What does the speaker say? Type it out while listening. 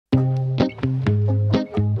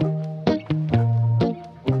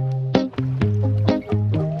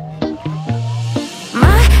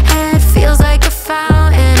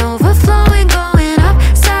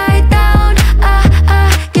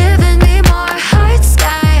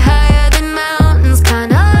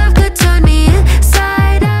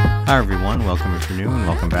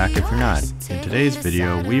Scott. In today's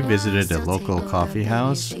video, we visited a local coffee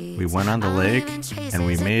house, we went on the lake, and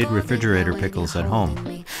we made refrigerator pickles at home.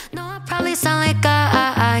 No, I probably sound like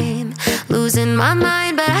I'm losing my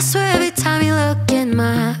mind, but I swear every time you look in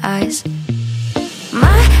my eyes,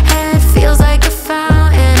 my head feels like a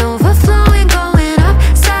fountain overflowing, going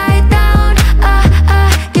upside down,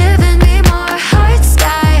 giving me more heart,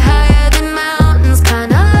 sky higher than mountains,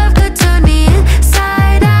 kind of love could turn me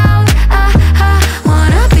inside out,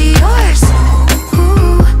 wanna be yours,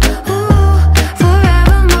 ooh,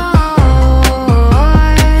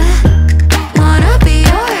 forevermore, wanna be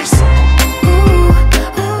yours, ooh,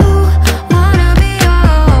 wanna be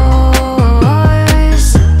yours,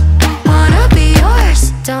 wanna be yours.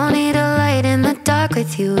 Don't need a light in the dark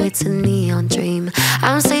with you, it's a neon dream.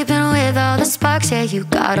 I'm sleeping with all the sparks, yeah, you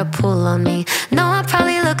got a pull on me. No, I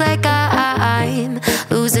probably look like I'm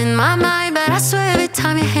losing my mind, but I swear every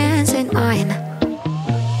time your hands ain't mine,